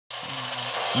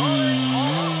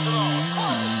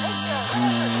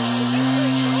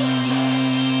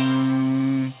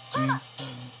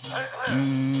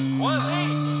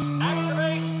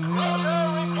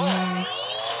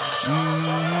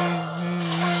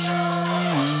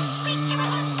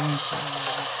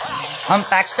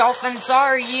Humpback dolphins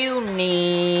are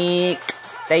unique.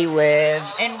 They live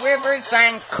in rivers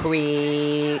and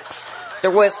creeks.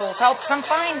 Their whistles help them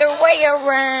find their way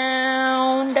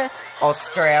around.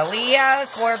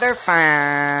 Australia's where they're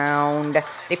found.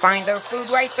 They find their food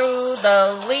right through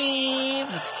the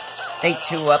leaves. They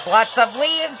chew up lots of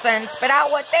leaves and spit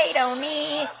out what they don't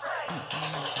eat.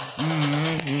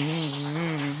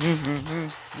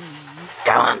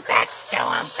 Go humpbacks, go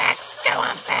humpbacks, go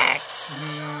humpbacks.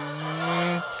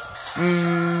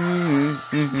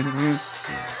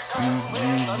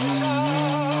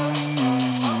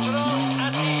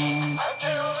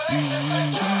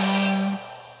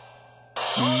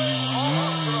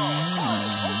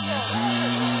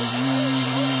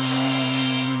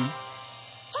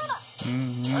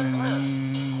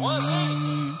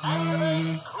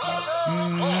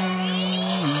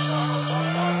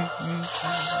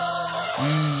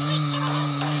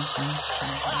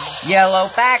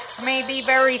 Yellowbacks may be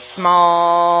very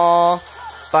small,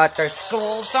 but their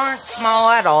schools aren't small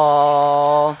at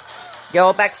all.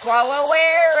 Yellowbacks swallow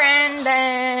air and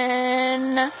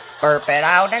then burp it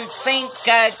out and sink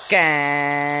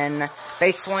again.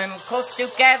 They swim close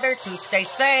together to stay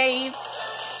safe.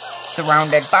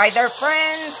 Surrounded by their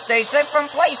friends, they zip from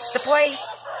place to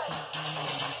place.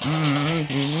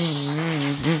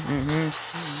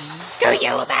 Go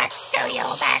yellowbacks, go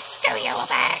yellowbacks, go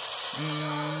yellowbacks.